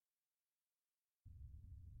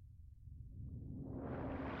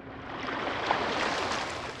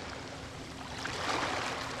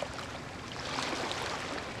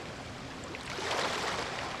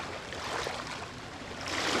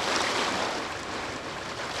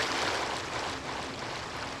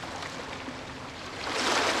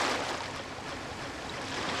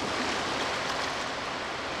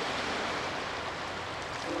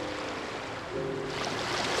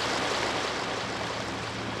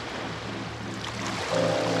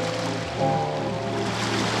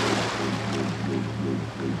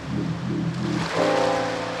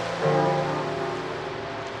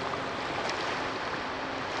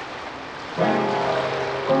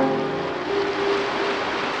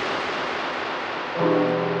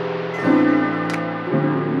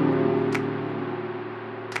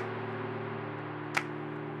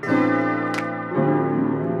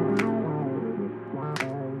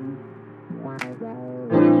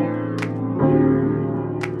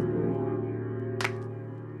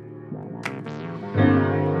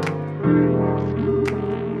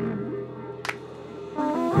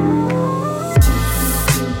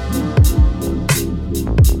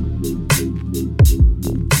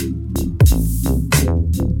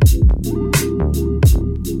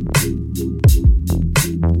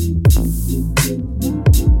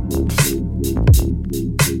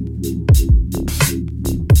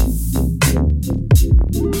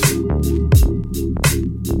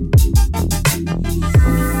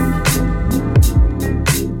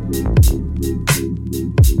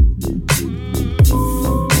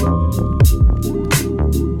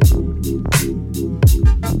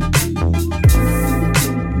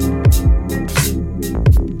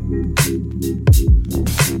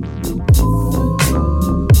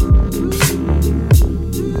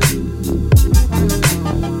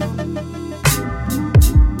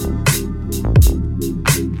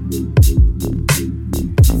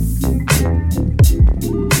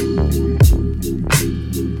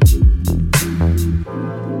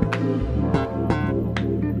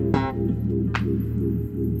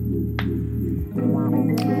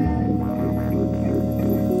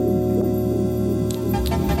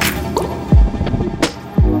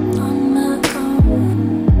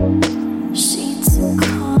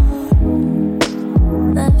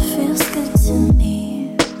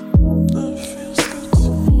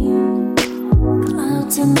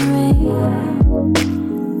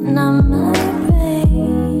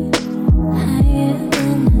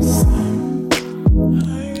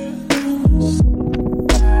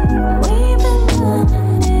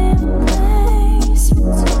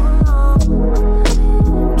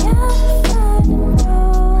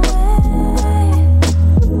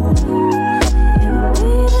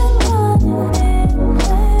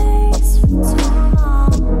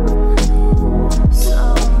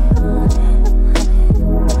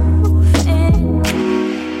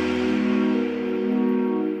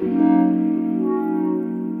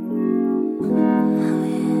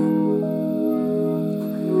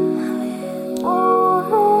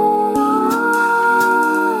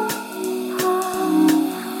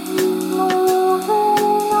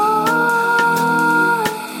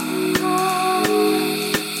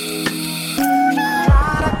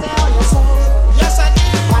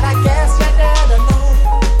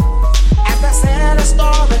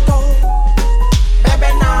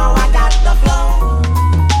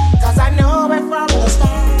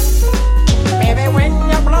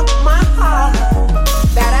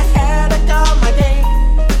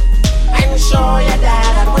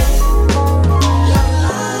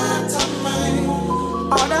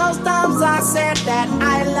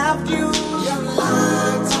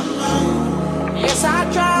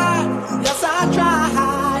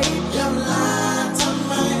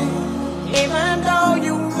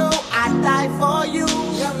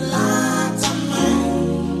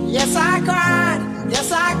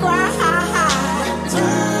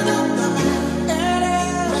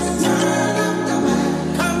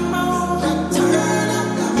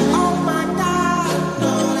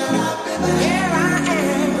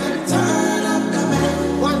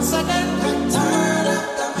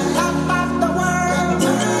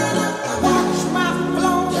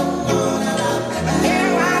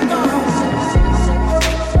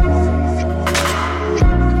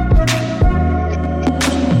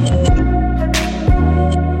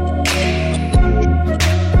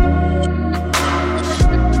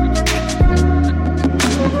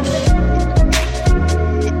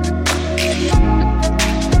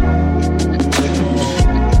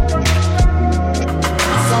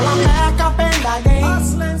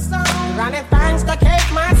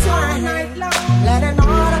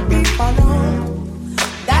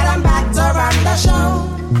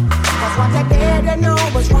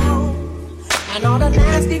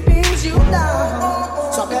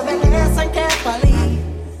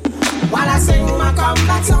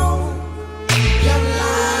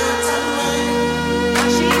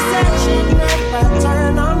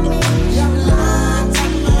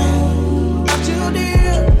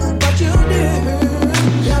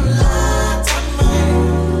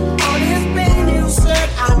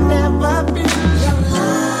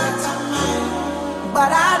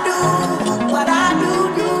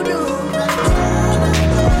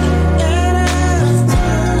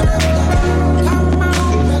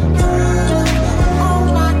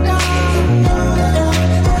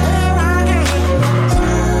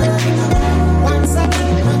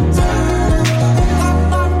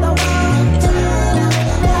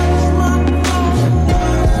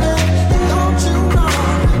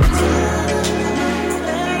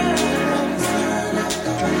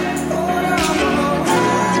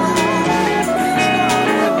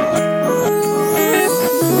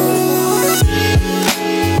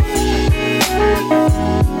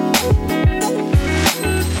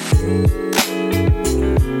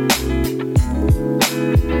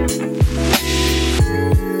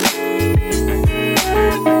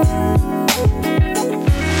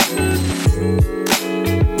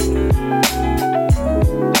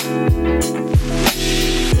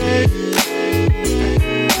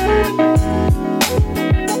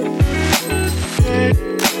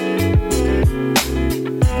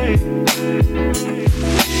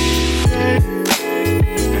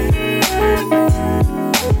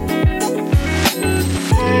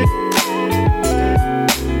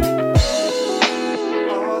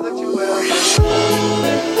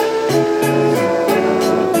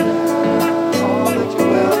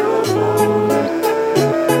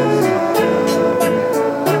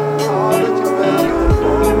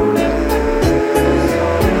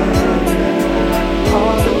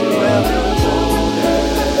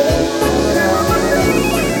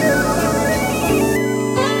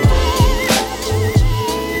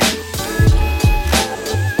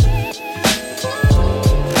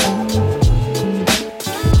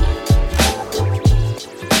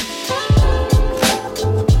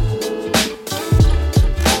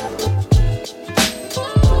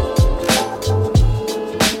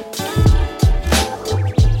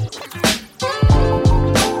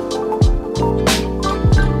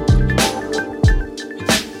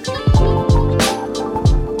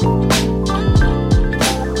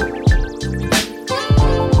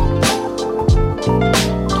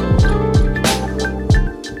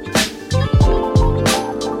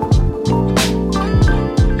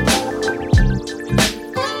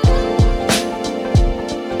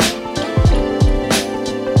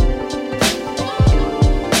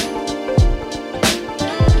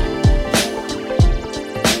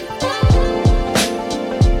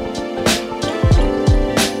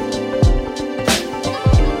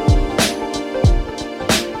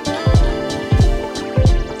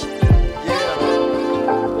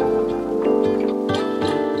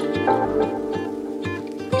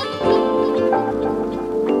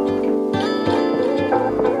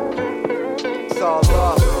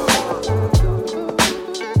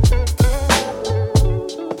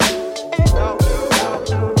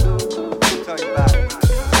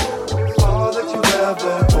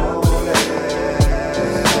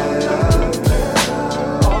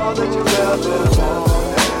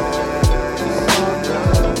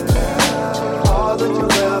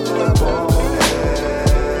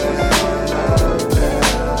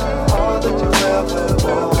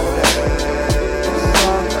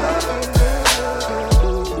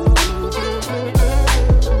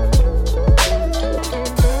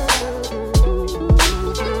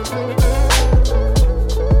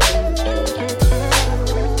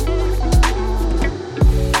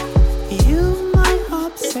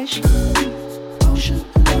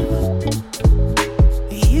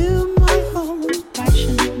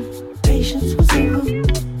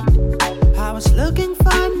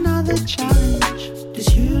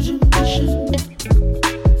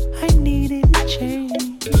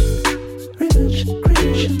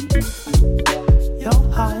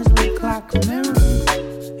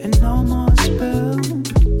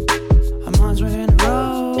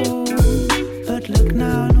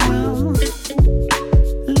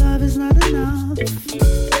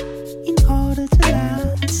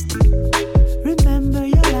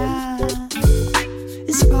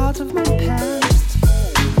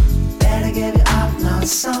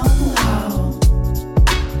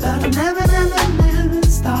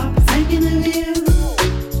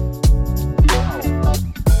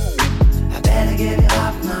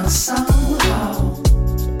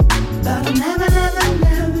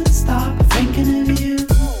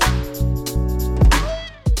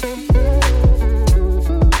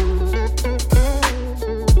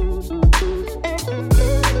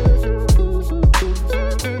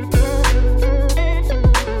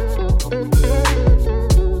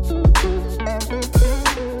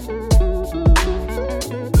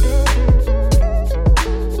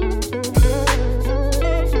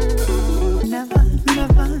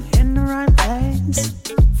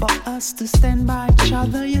us to stand by each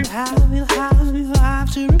other. You'll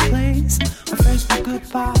have to replace my first big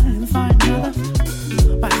goodbye and find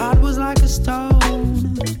another. My heart was like a stone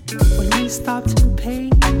when we stopped in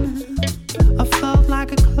pain. I felt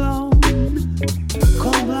like a clone,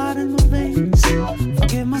 cold blood in my veins.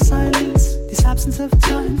 Forgive my silence, this absence of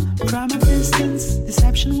time. Try my distance,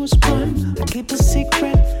 deception was prime. I keep a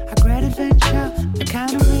secret, a great adventure. The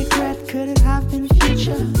kind of regret, could it have been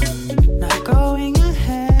future? Now going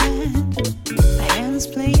ahead, my hands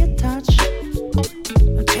play a touch.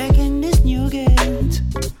 I'm taking this new gate.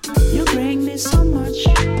 You bring me so much.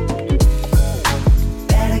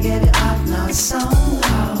 Better give it up now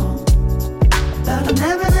somehow. But I'll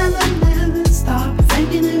never stop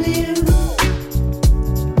thinking of you.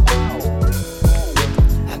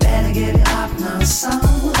 I better give it up now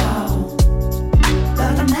somehow.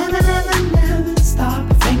 But I'll never stop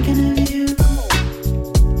thinking of you.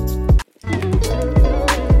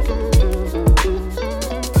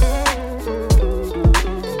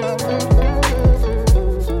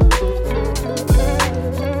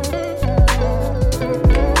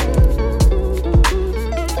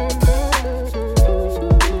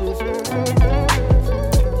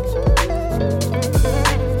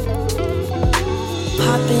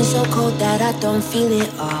 So cold that I don't feel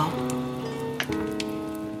it all.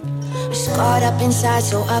 I'm scarred up inside,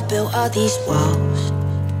 so I built all these walls.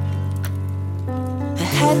 My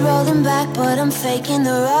head rolling back, but I'm faking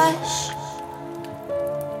the rush.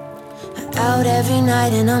 I'm out every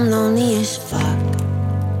night and I'm lonely as fuck.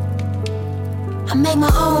 I make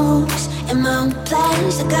my own rules and my own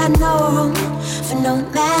plans. I got no room for no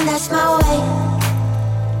man. That's my way.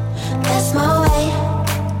 That's my way.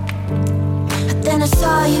 Then I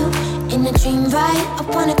saw you in a dream, right? I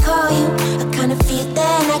wanna call you. I kinda feel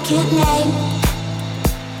then I can't name.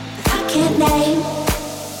 I can't name.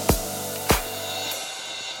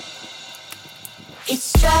 It's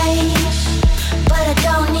strange, but I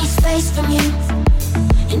don't need space from you.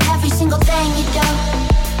 And every single thing you do,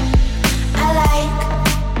 I like.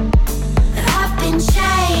 I've been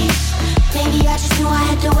changed. Maybe I just knew I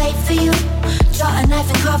had to wait for you. Draw a knife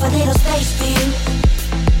and carve a little space for you.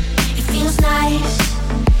 Feels nice.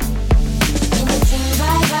 In the dream,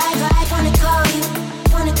 right, wanna call you,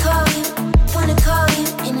 wanna call you, wanna call you.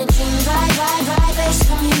 In the dream, right, face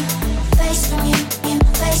from you, face from you,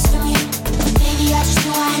 face from you. Maybe I just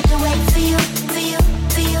knew I had to wait for you, for you,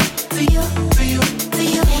 for you, for you, for you, for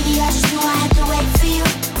you. Maybe I just knew I had to wait for you,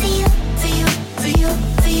 for you, for you, for you,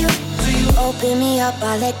 for you, for you. Open me up,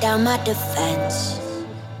 I let down my defense.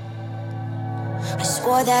 I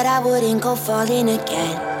swore that I wouldn't go falling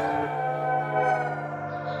again.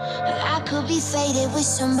 Could be faded with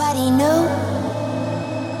somebody new.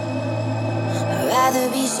 I'd rather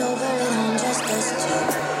be sober at home, just us two.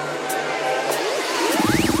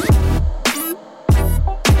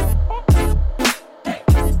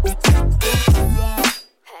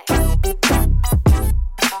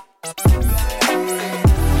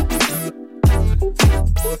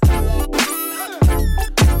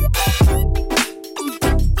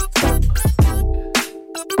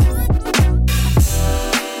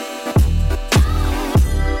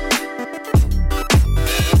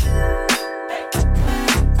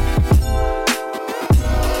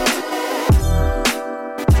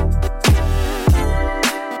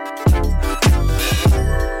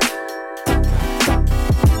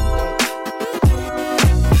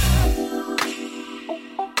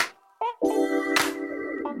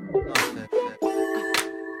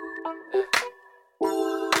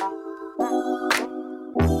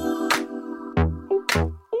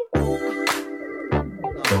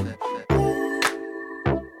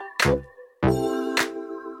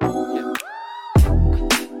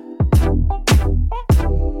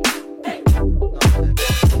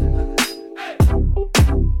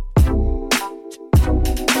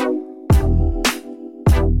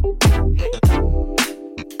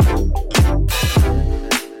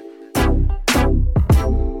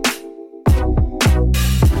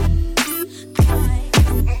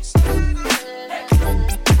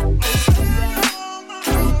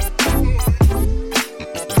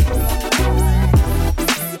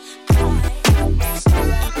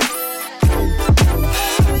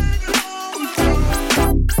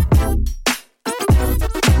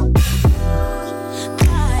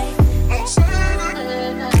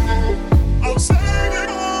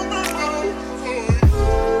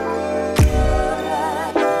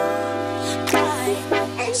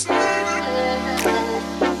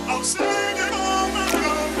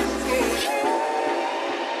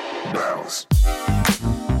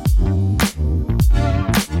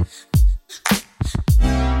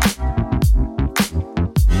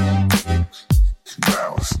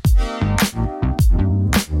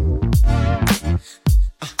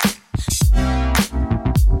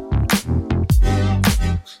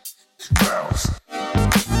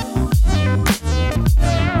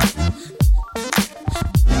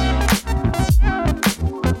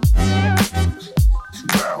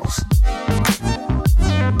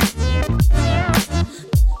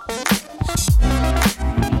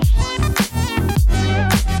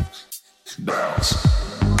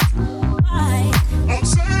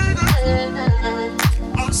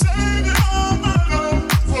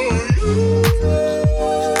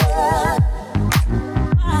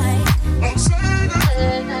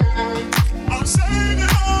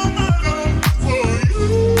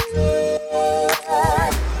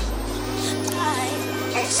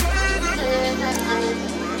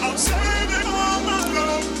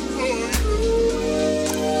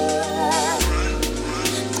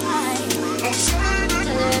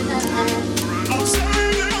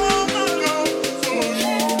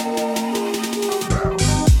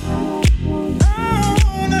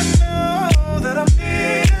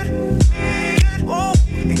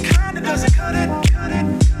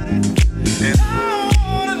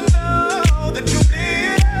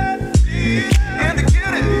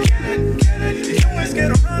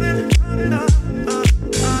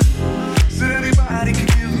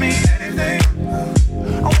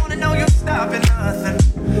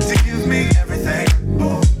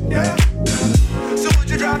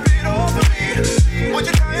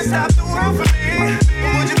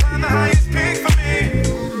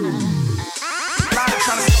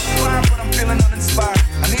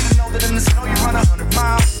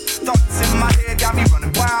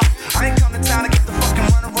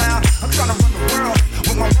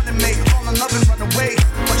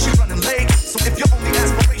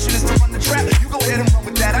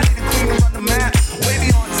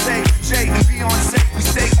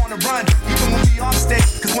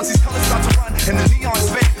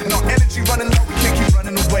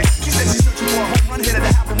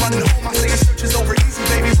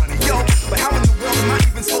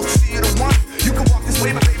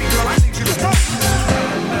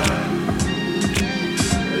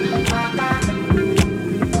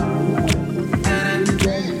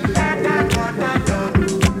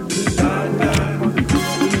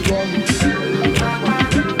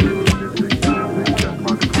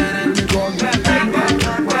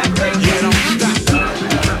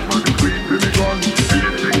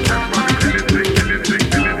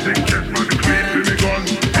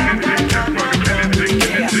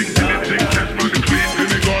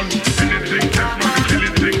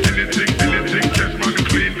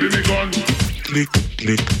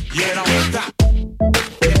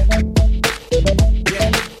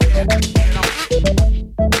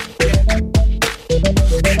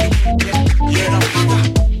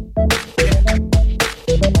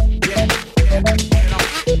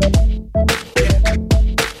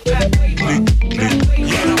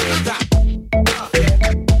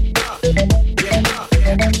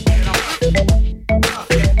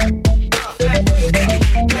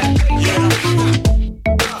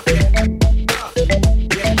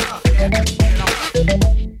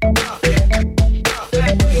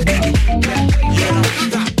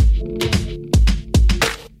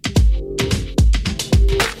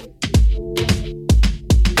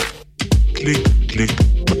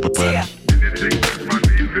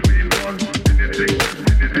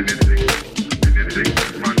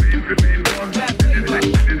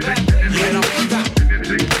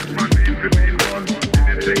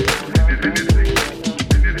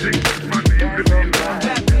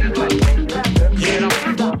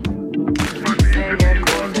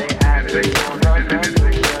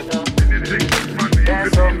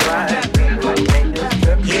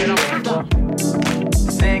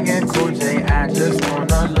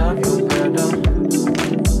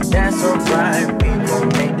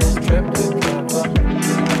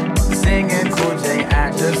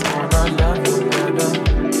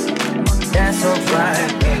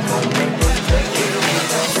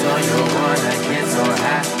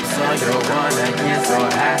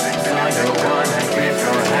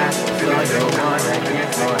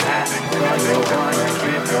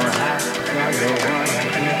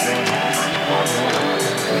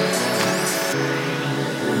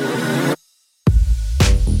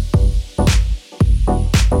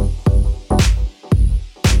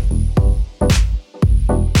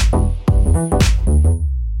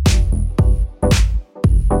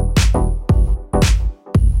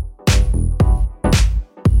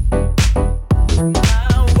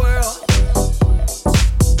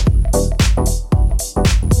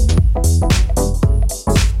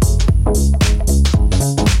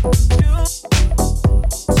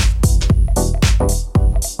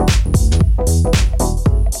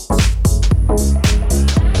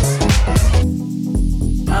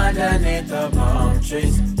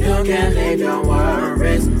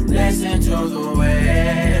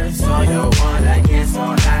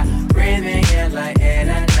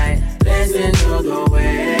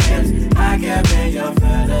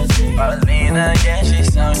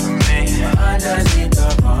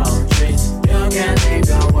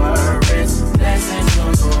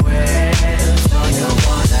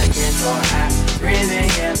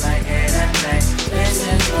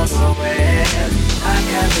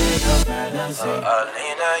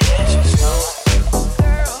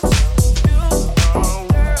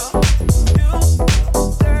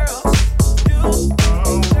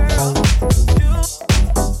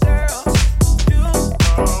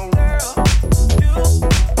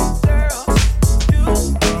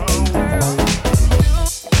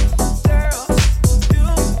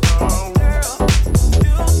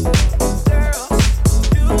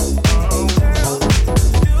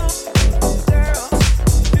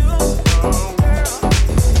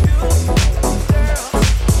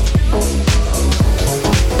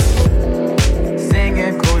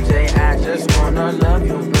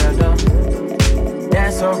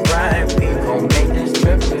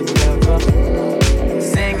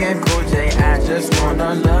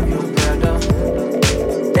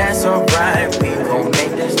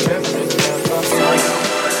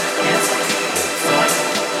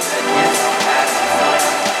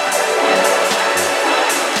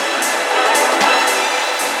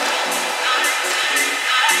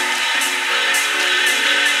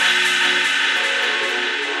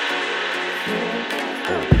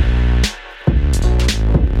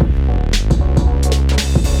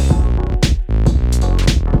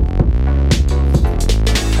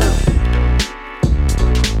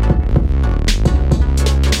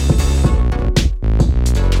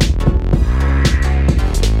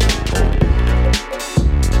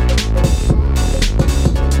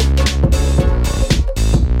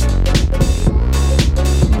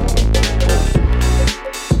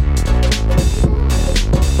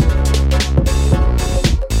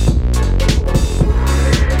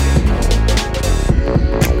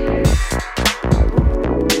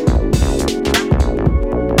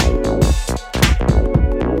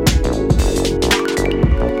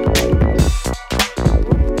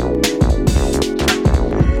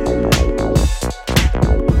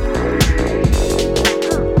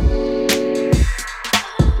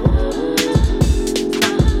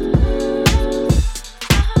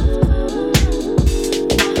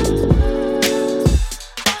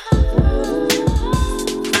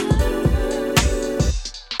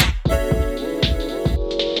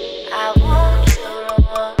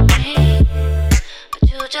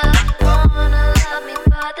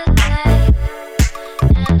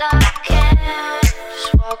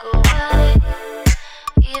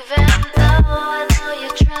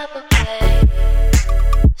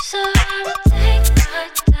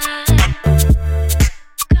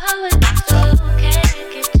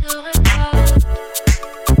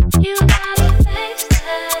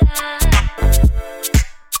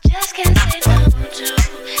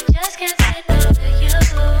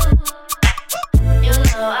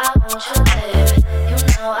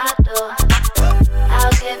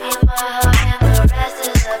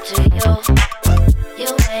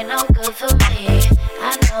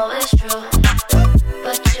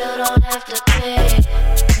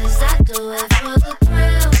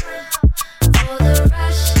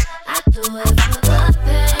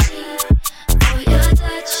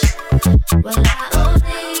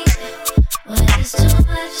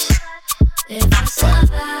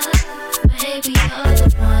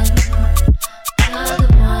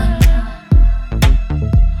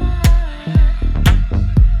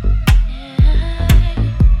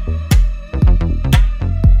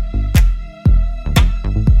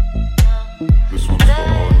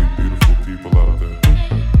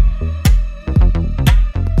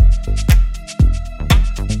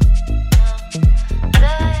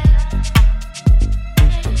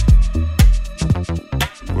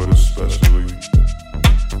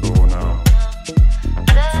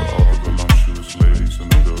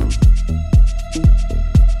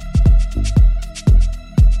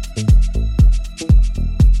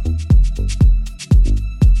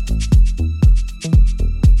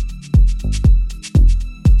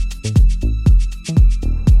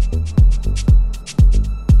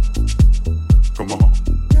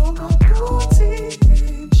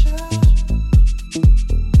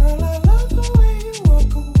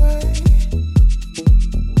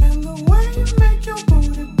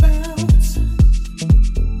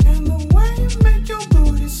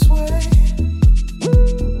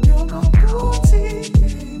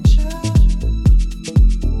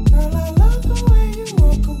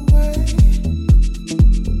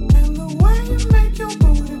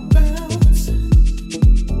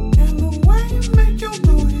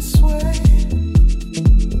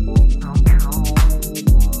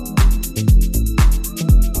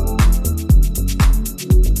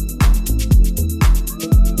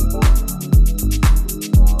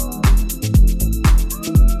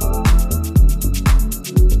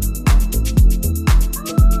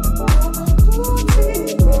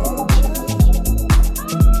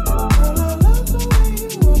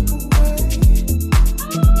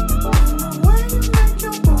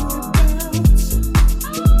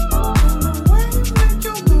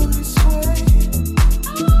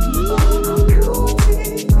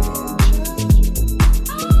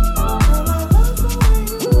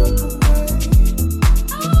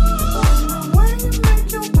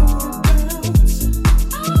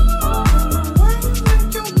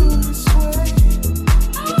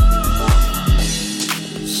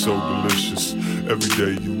 so delicious. Every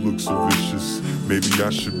day you look so vicious. Maybe I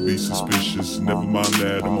should be suspicious. Never mind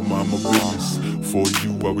that, I'ma mind my business. For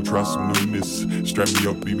you, I would try some newness. Strap me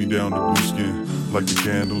up, beat me down to blue skin. Like the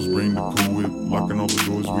candles, bring the cool whip. Locking all the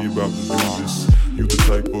doors, we about to do this. You the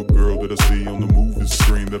type of girl that I see on the movie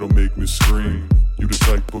screen that'll make me scream. You the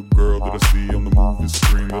type of girl that I see on the movie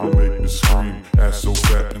screen that'll make me scream. Ass so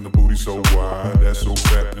fat and the booty so wide. Ass so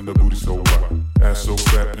fat and the booty so wide. Ass so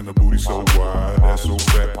fat and the booty so wide. Ass so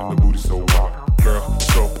fat and the booty so wide. Girl,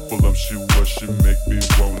 so voluptuous, she make me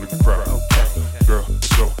wanna cry. Girl,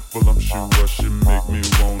 so voluptuous, she make me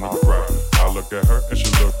wanna cry. I look at her and she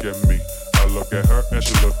look at me. I look at her and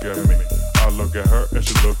she look at me. I look at her and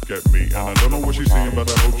she look at me. And I don't know what she's seeing, but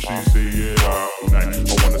I hope she see it all night.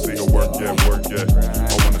 I wanna see her work, yeah, work, yeah.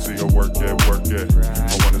 I wanna see her work, yeah, work, yeah.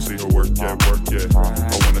 I wanna see her work, yeah, work, yeah.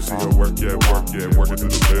 I wanna see her work, yeah, work, yeah. Work it to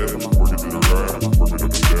the bed, work it to the right, work it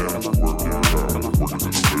to the bed, work it to the right, work it to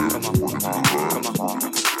the bed, work it to the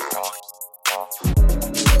right.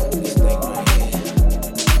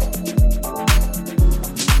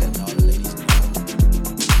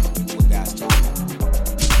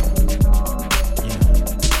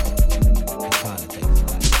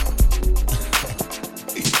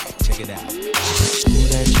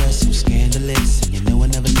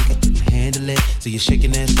 So you're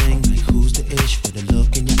shaking that thing like who's the ish? With a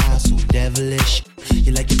look in your eyes so devilish.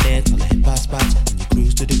 You like to dance on the hip hop spots and you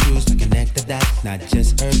cruise to the cruise like a nectar dot. Not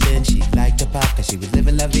just urban, she liked to pop cause she was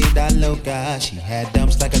living la vida loca. She had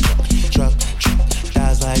dumps like a truck,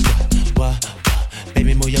 thighs like what,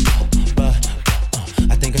 baby move your butt.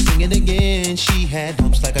 I think I'm singing again. She had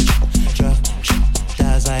dumps like a truck,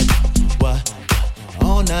 thighs like what,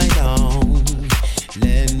 all night long.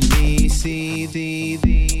 Let me see the.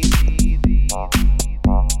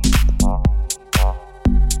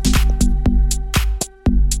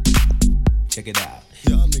 Check it out.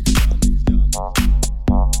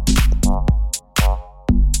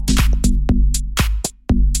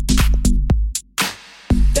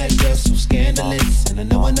 That girl's so scandalous, and I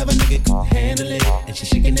know another nigga can handle it. And she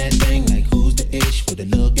shaking that thing like who's the ish? With a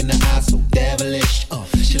look in the eyes so devilish.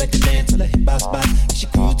 She like to dance on the hip hop spot. And she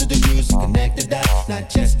cruise to the cruise and connect the dots. Not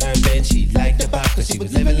just urban, she liked the pop cause she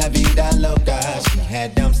was living la vida loca. She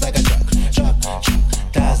had dumps like a truck,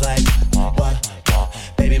 thighs like what?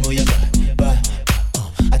 Baby move your butt.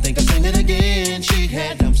 I think I'm singing again. She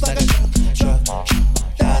had dumps like a truck,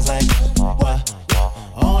 thighs like what?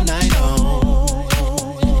 All night long.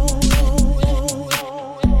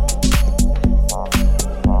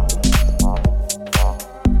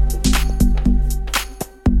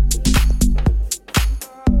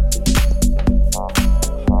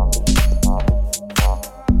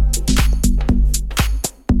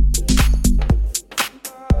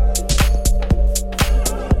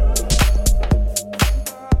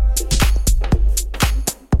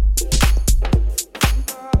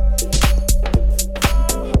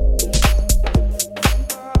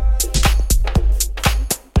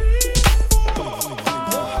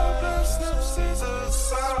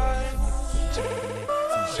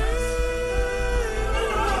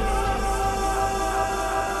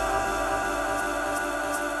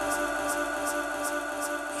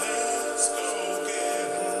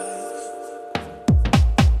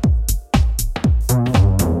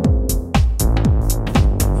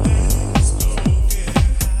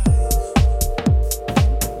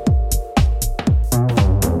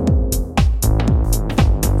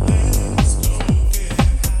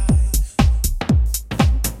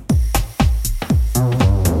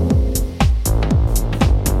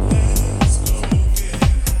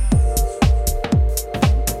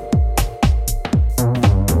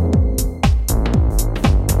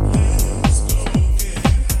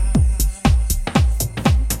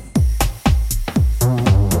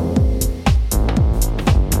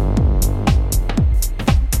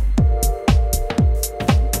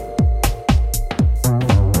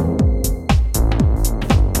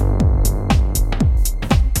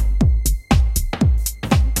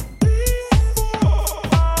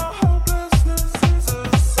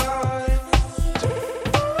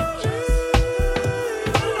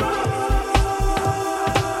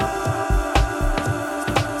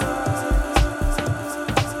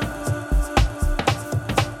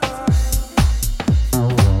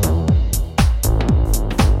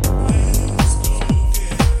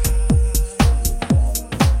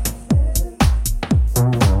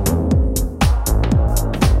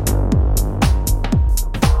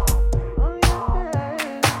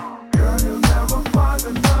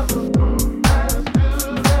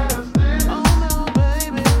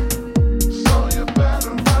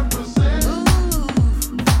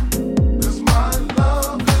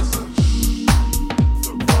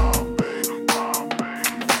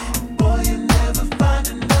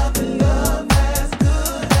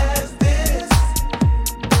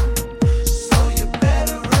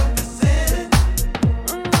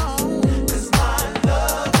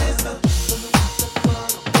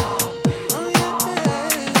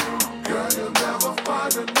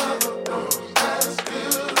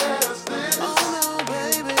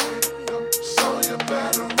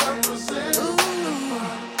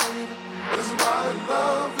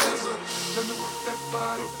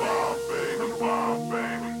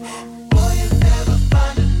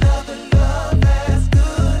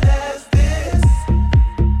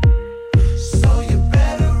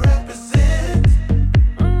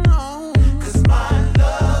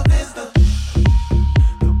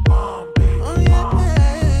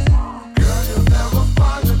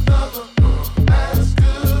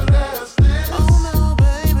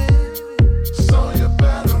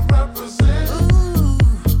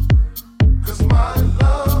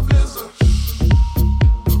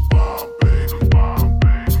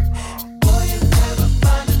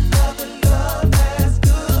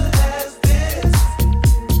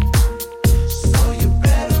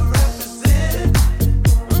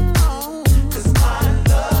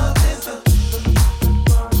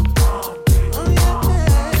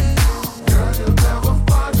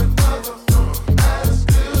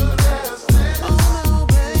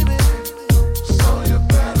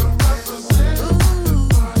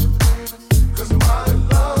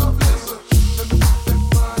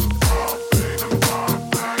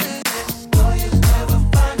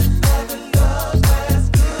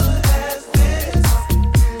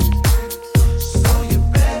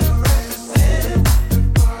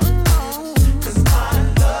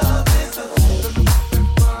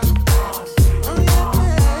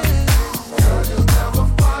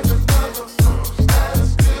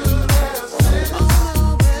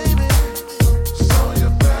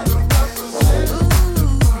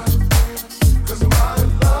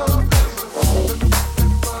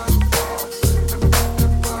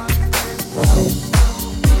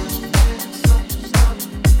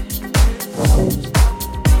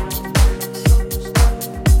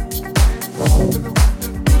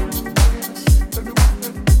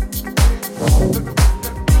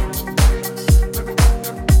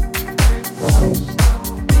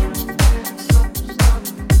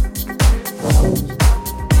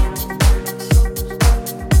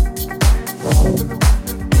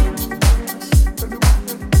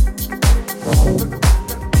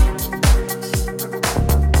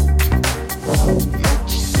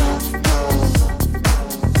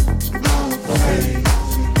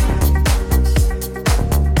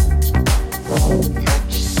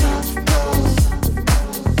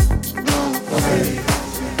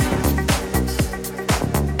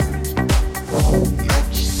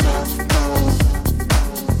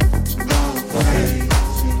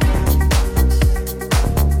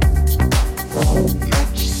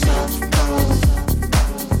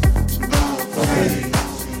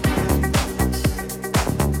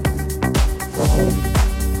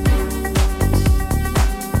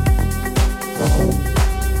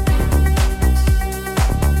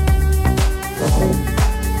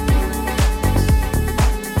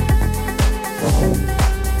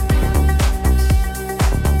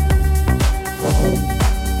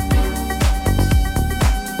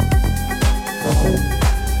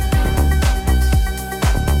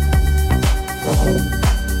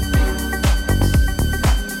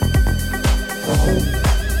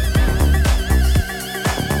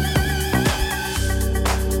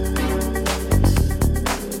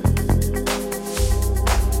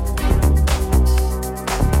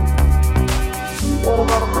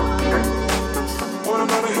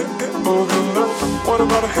 of your love? What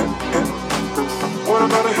about a hit, hit? What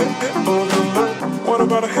about a hit, hit of your love? What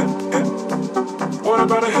about a hit, hit? What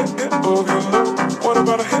about a hit, hit of your love? What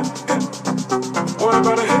about a hit, hit? What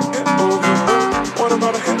about a hit, hit of your love? What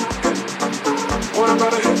about a hit, hit? What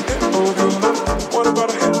about a hit, hit of your love? What about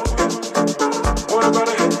a hit, hit? What about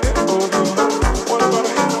a hit, hit of your love? What about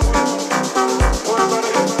a hit, hit? What about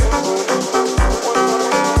a hit, hit of your love? What about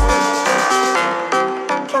a hit?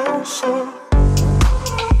 Closer.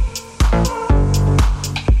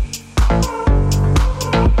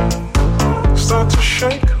 Start to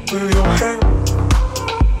shake with your hand.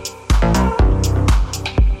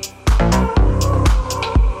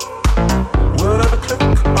 When I click,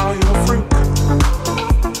 are you a freak?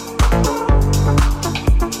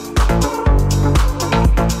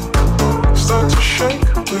 Start to shake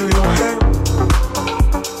with your hand.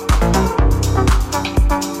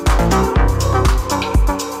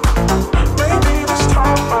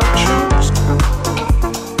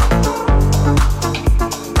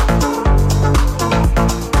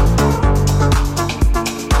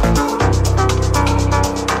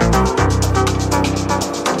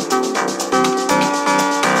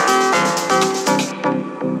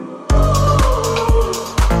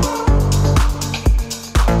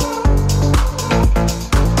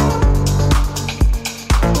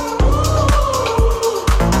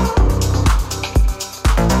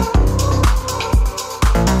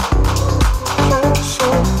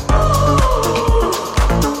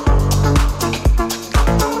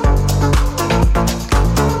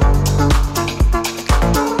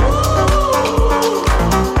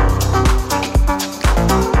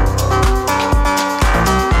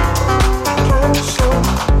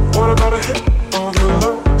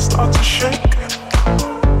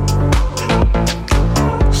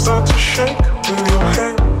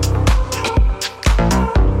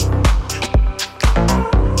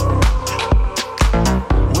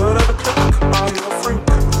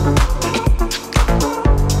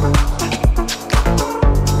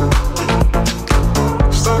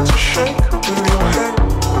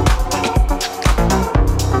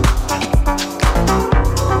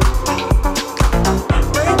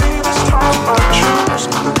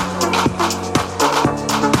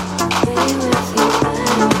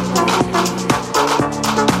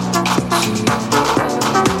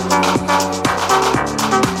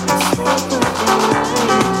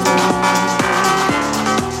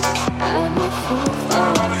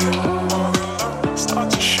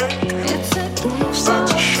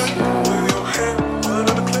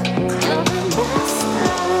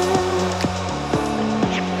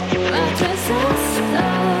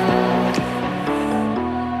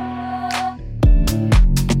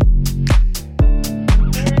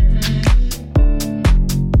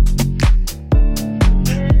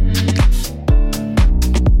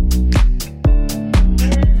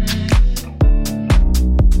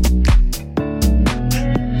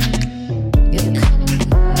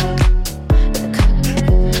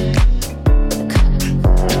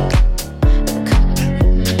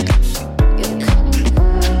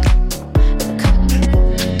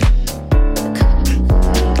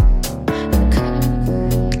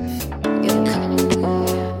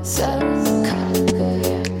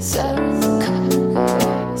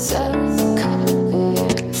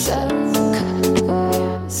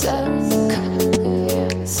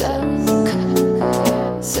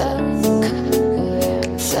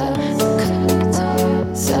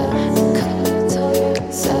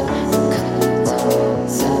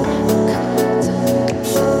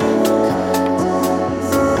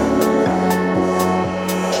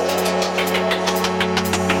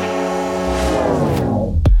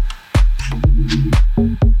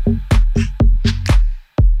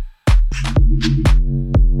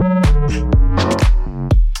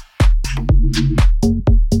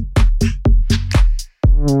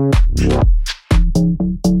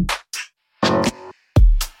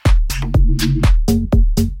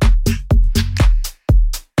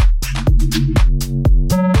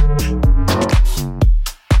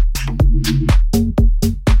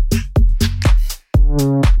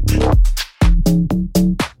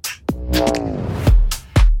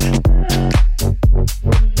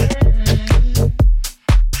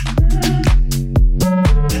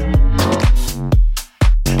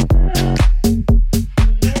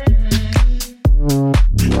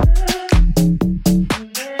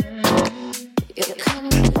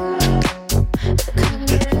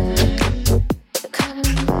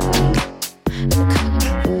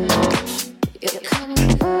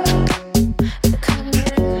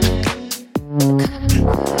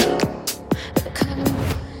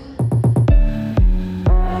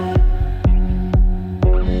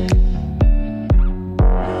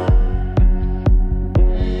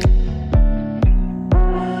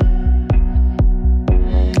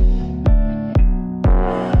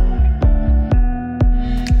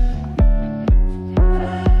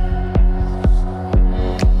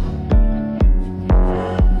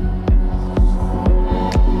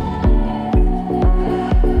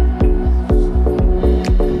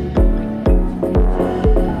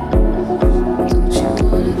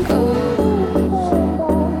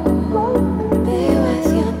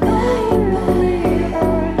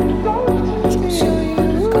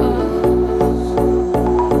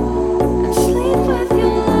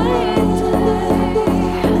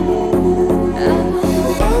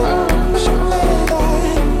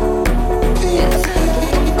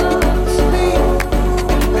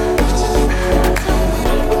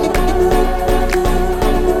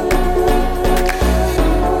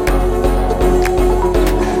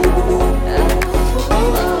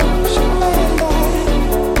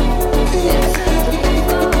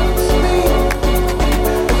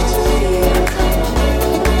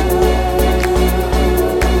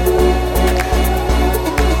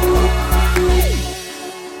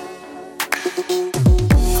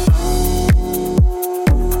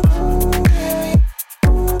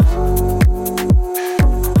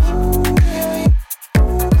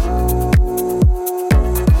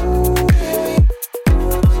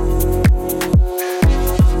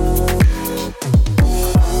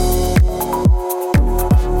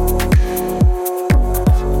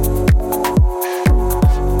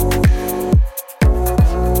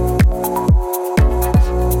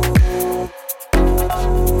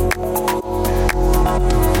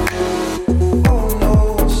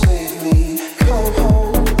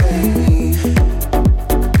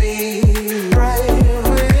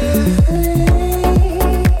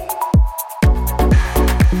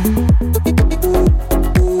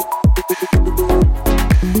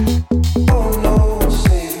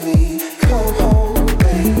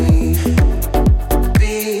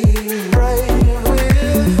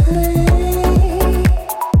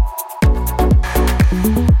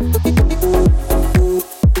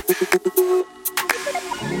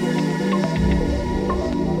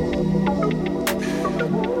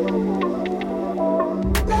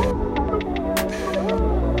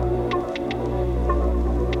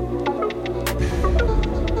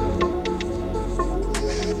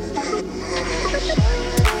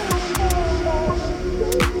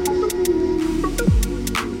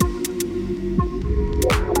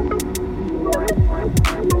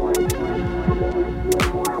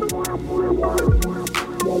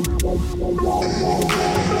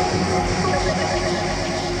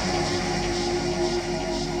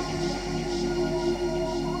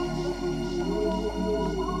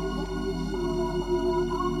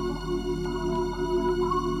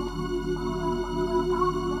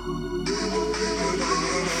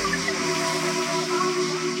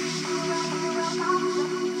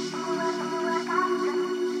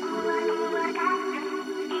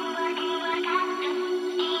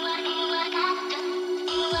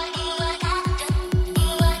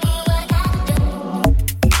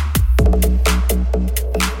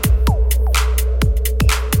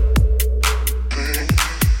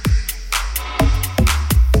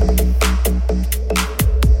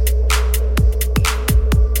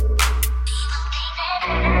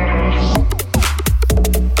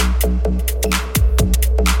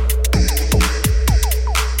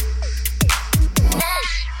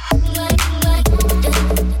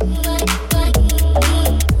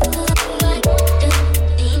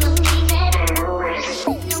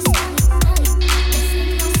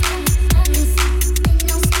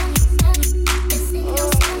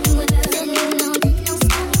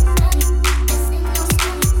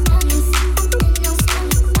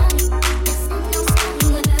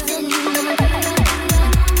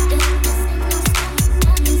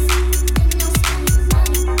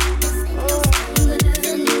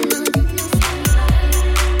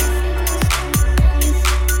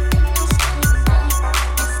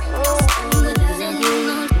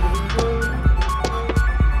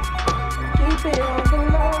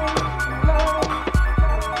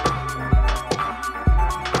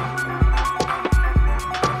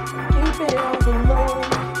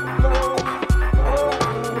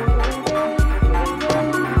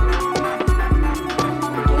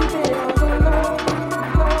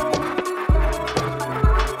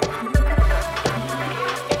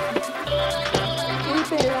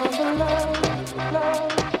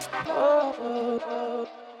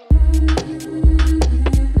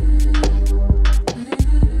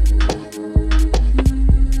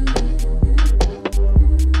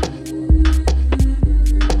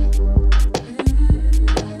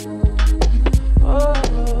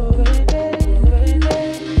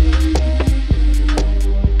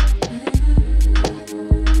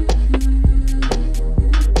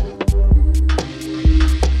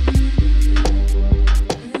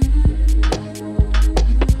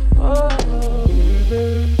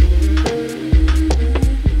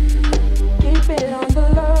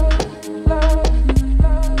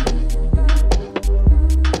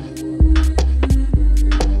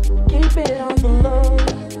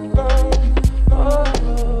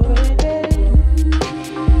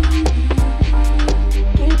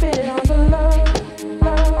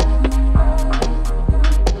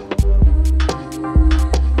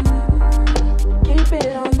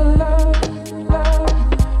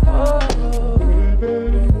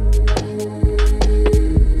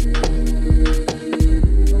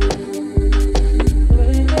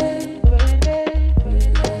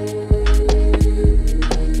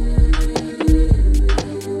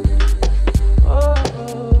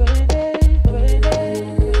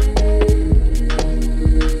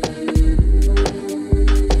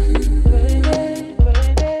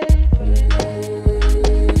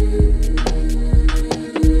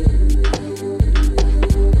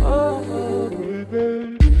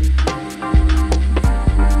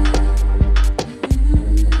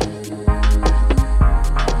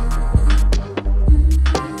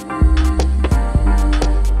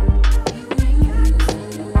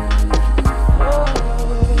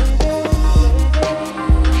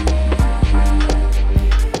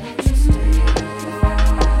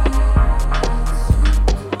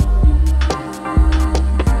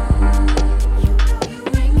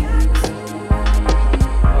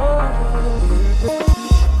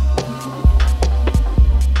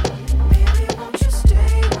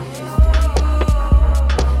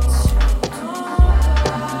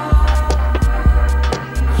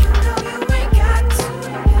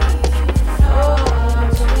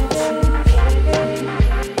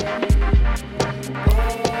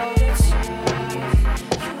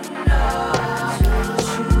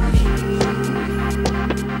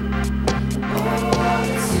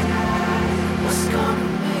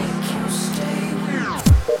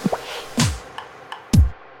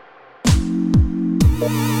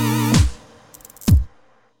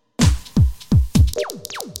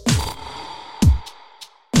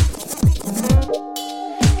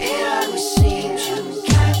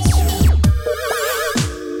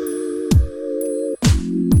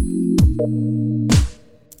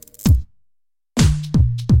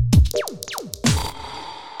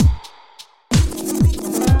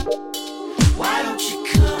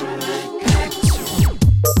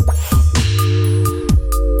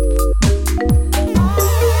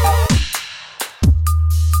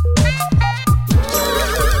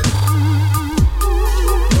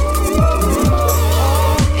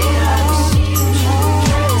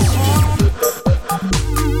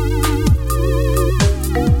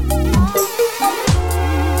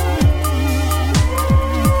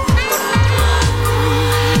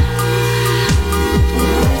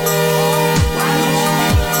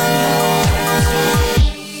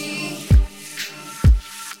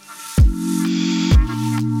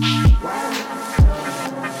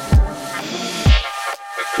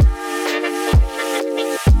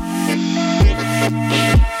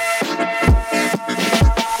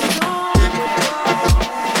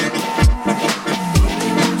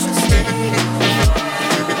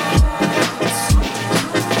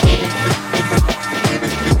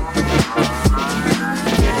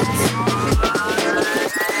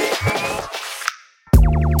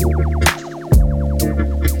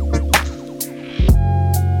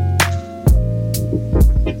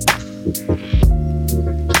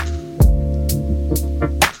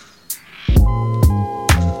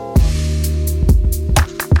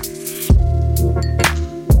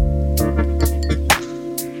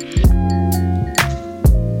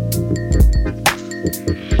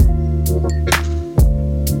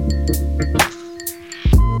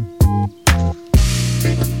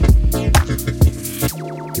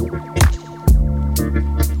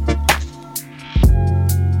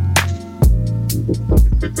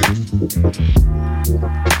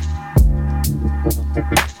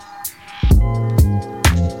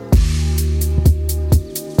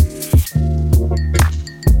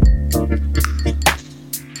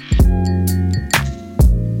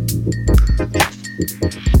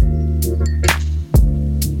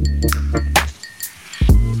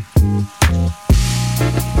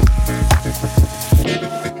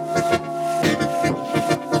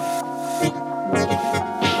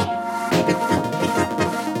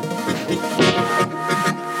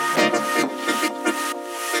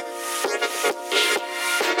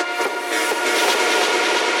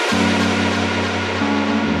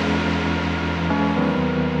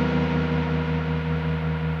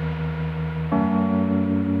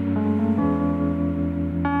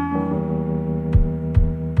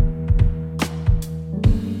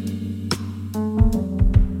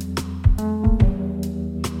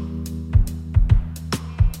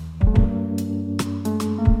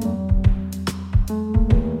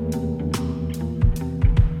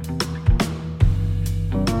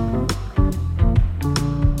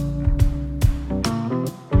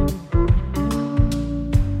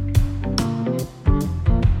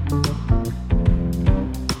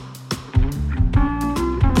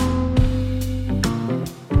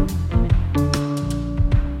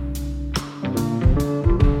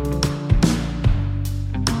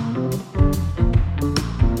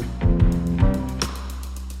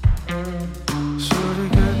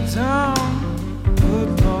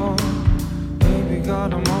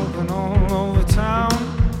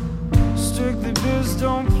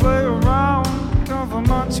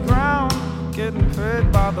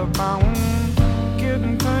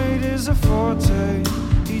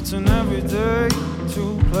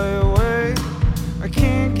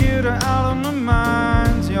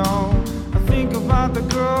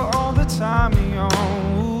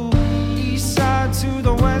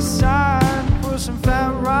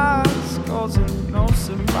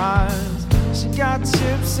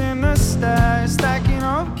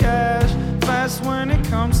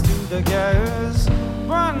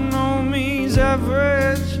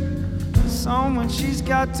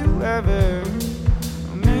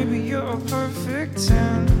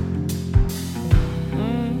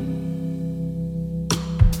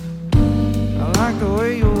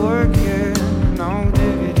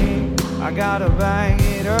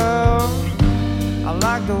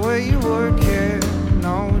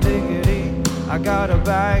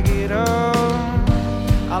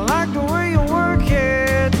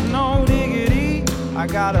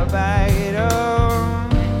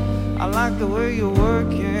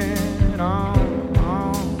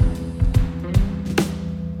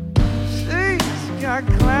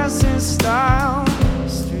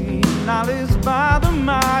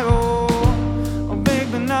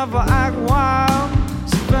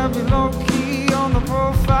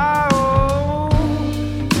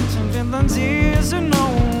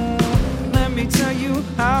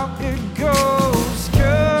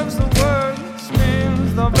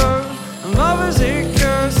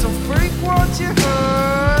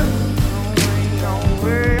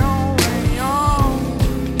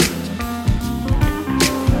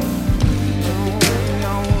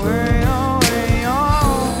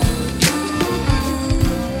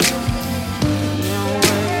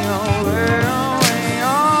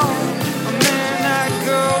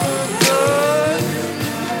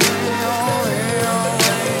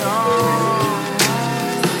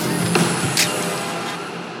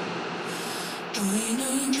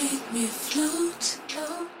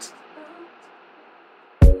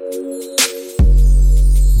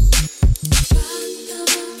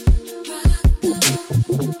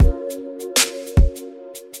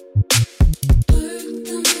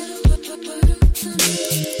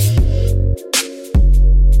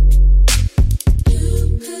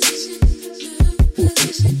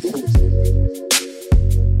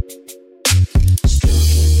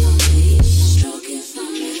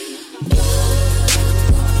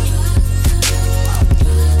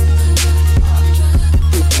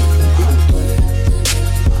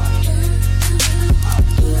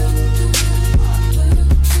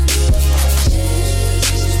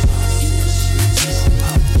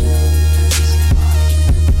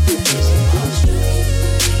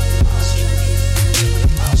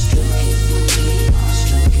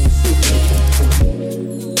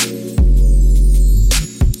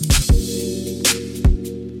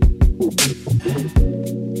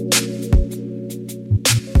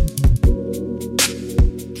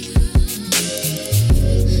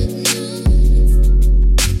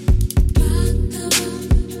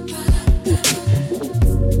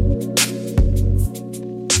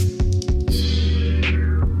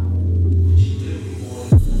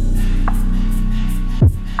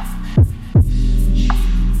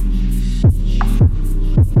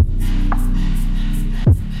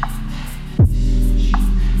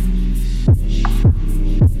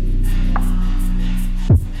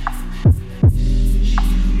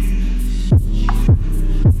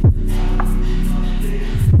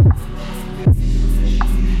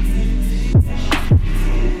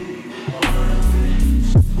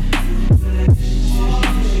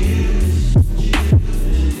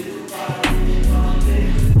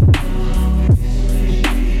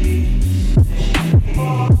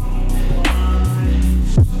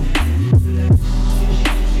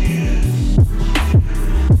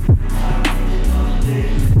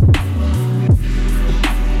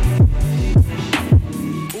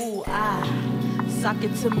 sock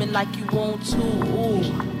it to me like you want to. Ooh,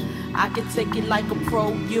 I can take it like a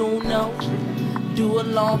pro, you know. Do a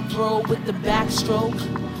long throw with the backstroke.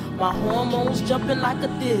 My hormones jumping like a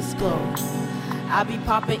disco. I be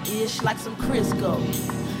popping ish like some Crisco.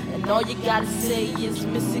 And all you gotta say is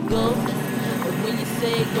Missy go. And when you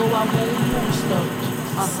say go, I won't move slow.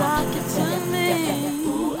 Sock it to me.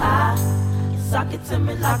 Ooh, sock it to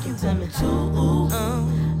me like you want me to. Ooh,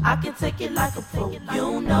 I can take it like a pro,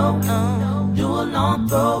 you know. Do a long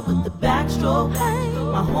throw with the backstroke.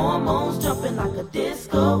 My hormones jumping like a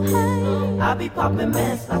disco. I be popping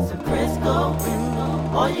mess like some Crisco.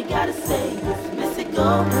 All you gotta say is Missy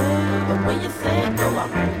go. And when you say go, I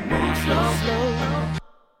won't move slow.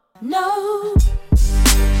 No.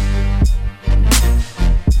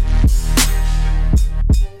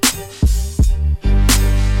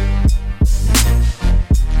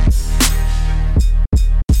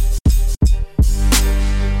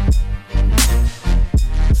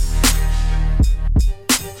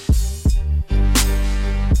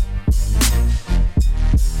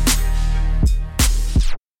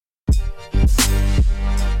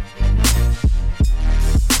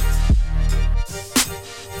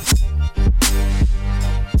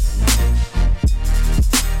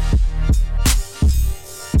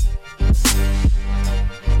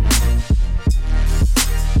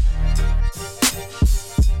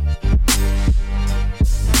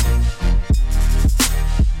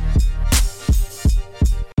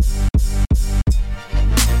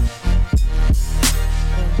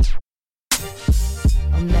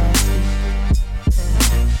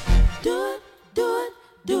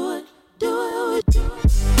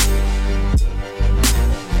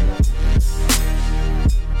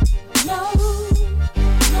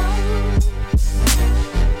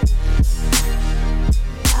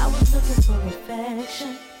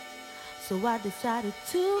 I decided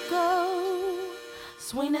to go,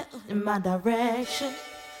 swing it in my direction.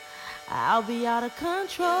 I'll be out of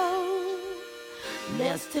control.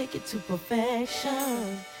 Let's take it to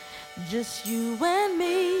perfection. Just you and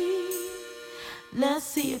me. Let's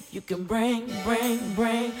see if you can bring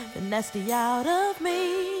the nasty out of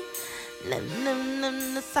me.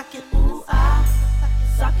 Sock it, ooh,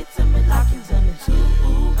 sock it to me like you want me to.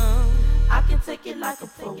 Ooh, I can take it like a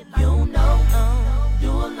pro, you know. Do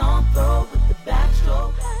a long throw with the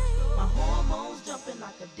backstroke. My hormones jumping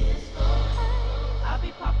like a disco. I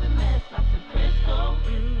be popping mess like some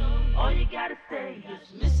Crisco. All you gotta say is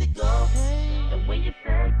Missy go. And when you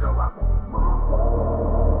say go, I won't move.